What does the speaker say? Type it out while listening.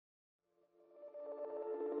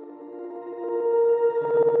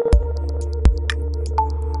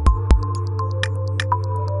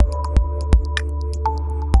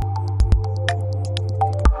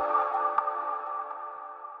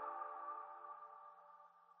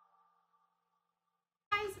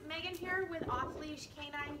Megan here with Off-Leash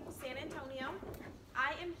Canine San Antonio.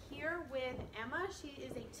 I am here with Emma. She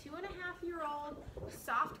is a 2.5-year-old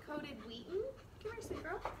soft-coated Wheaton. Come here, sweet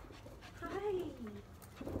girl. Hi.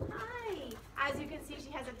 Hi. As you can see,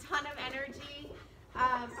 she has a ton of energy.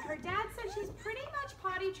 Her dad said she's pretty much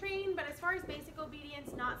potty trained, but as far as basic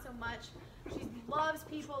obedience, not so much. She loves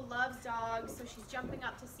people, loves dogs, so she's jumping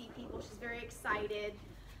up to see people. She's very excited.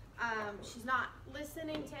 She's not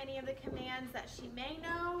listening to any of the commands that she may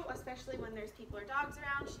know, especially when there's people or dogs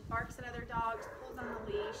around. She barks at other dogs, pulls on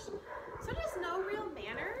the leash. So just no real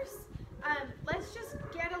manners. Let's just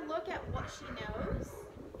get a look at what she knows.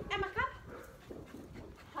 Emma, come.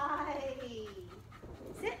 Hi.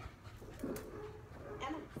 Sit.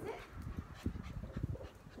 Emma, sit.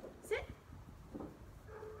 Sit.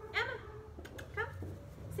 Emma, come.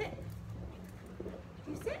 Sit.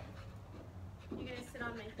 You sit? You're gonna sit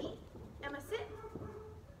on my feet? Emma, sit.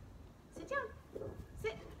 Sit down.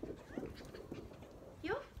 Sit.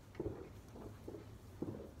 Heel.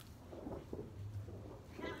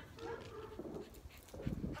 Emma, come.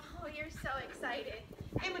 Oh, you're so excited.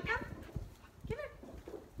 Emma, come. Come here.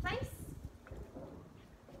 Place.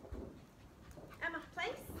 Emma,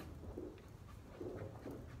 place.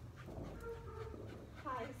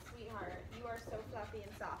 Hi, sweetheart. You are so fluffy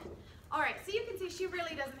and soft. All right, so you can see she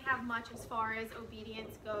really doesn't have much as far as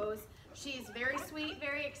obedience goes. She's very sweet,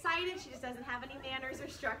 very excited. She just doesn't have any manners or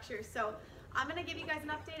structure. So I'm gonna give you guys an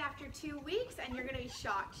update after 2 weeks and you're gonna be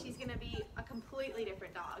shocked. She's gonna be a completely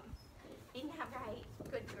different dog. Isn't that right?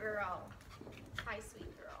 Good girl. Hi,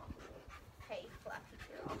 sweet girl. Hey, fluffy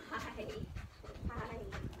girl. Hi. Hi.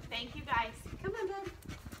 Thank you guys. Come on, bud.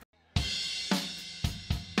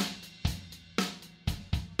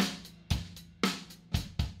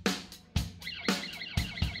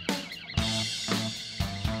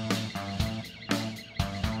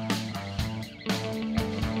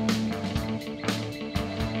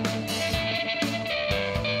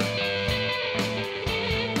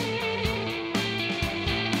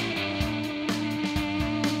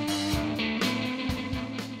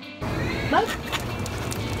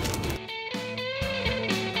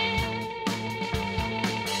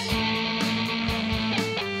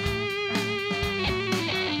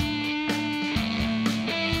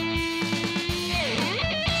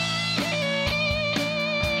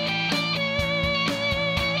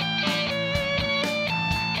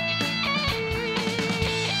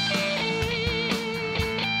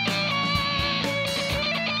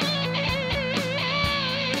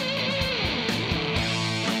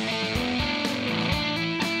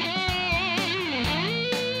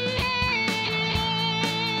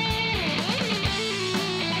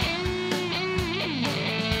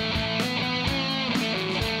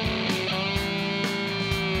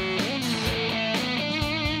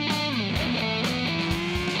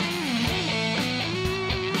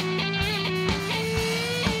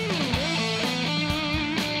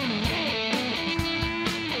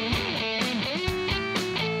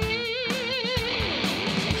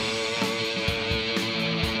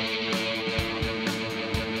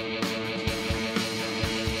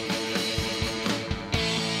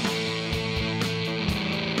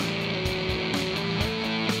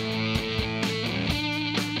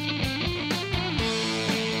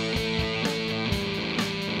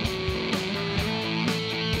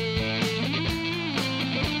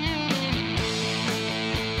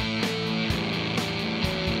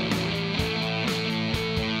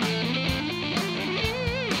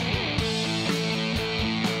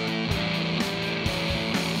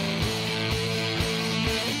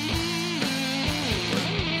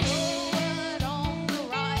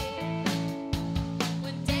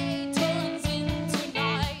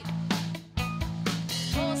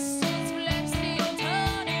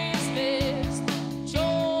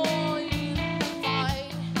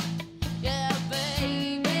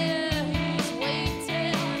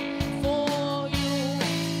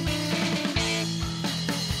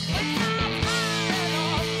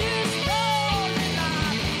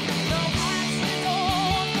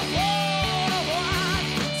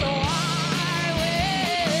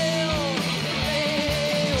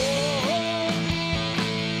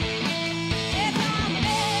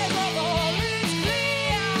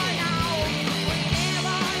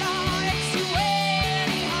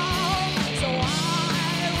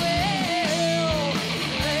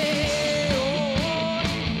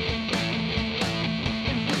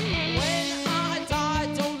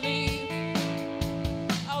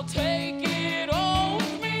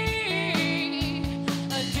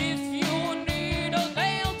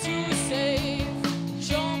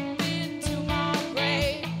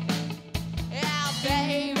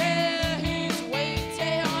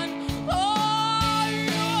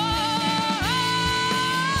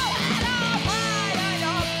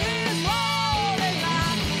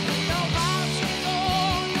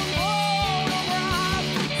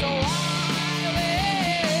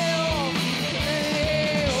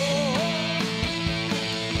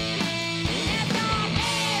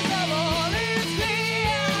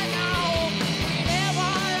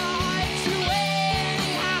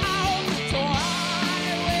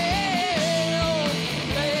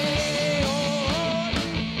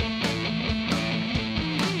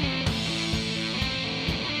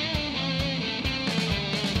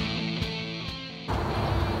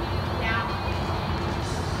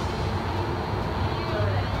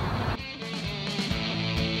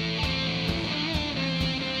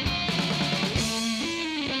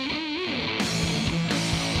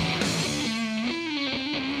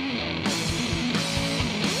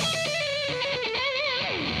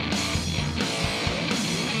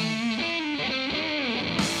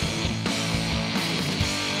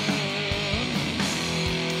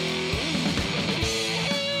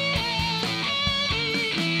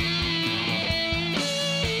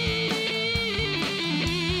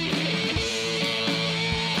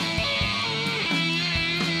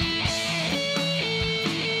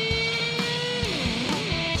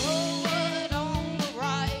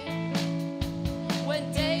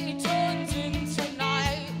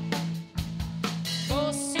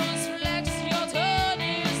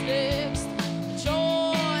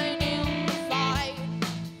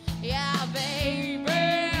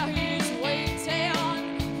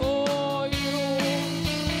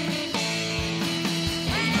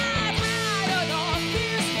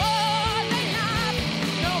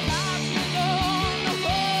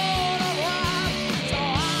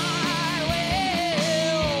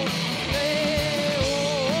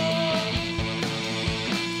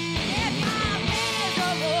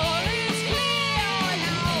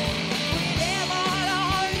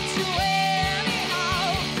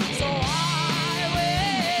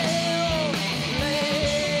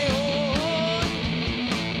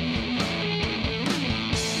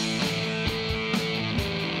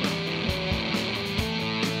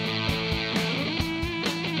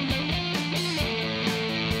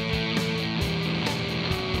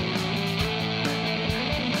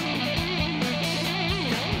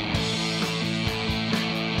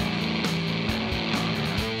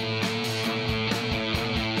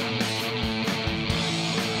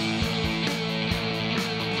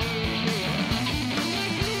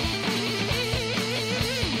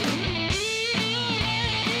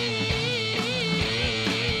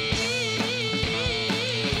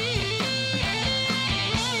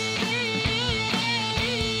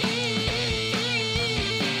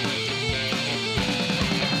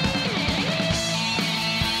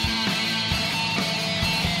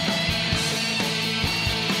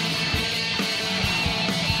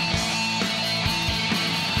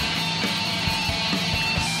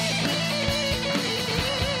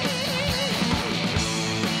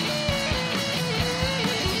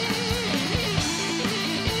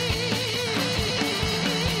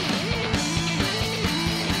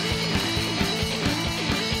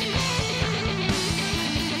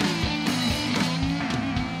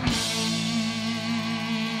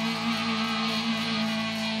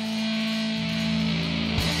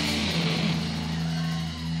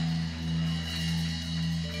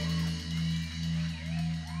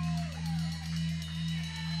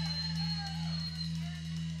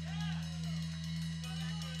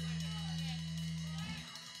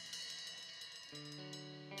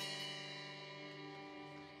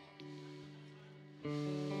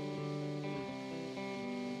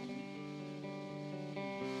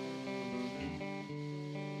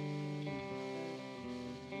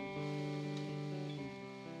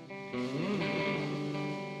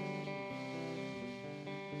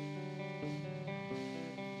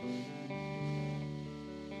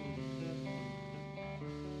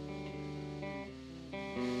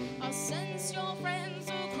 I'll sense your friends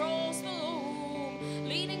across the room,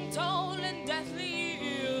 leaning tall and deathly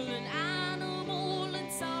ill, an animal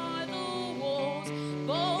inside the walls,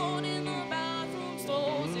 born in the bathroom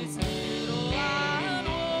stalls. It's little I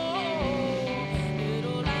know,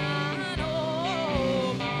 little I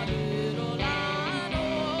know, my little I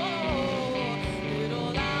know,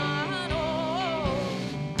 little I know.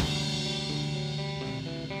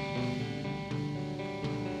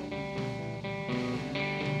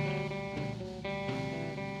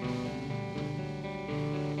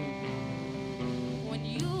 When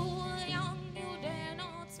you were young, you dare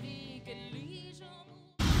not speak at leisure.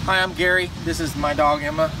 Hi, I'm Gary. This is my dog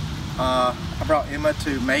Emma. I brought Emma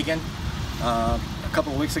to Megan a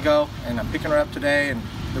couple of weeks ago, and I'm picking her up today, and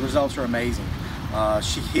the results are amazing.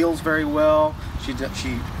 She heals very well. She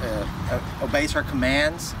obeys her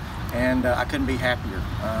commands, and I couldn't be happier.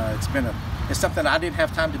 It's something I didn't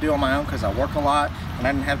have time to do on my own because I work a lot and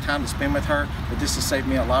I didn't have time to spend with her. But this has saved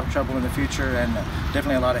me a lot of trouble in the future, and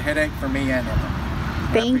definitely a lot of headache for me and Emma.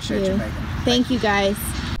 I appreciate you, Megan. Thank you, guys.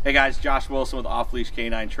 Hey guys, Josh Wilson with Off-Leash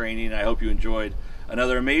Canine Training. I hope you enjoyed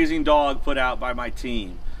another amazing dog put out by my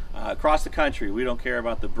team. Across the country, we don't care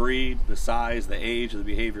about the breed, the size, the age, or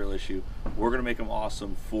the behavioral issue. We're going to make them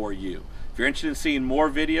awesome for you. If you're interested in seeing more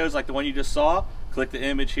videos like the one you just saw, click the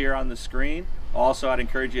image here on the screen. Also, I'd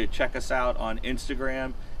encourage you to check us out on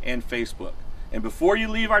Instagram and Facebook. And before you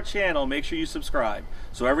leave our channel, make sure you subscribe.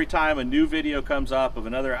 So every time a new video comes up of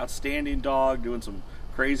another outstanding dog doing some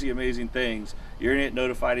crazy, amazing things, you're going to get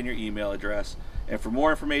notified in your email address. And for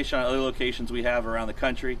more information on other locations we have around the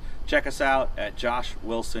country, check us out at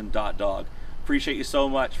joshwilson.dog. Appreciate you so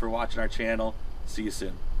much for watching our channel. See you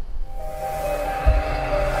soon.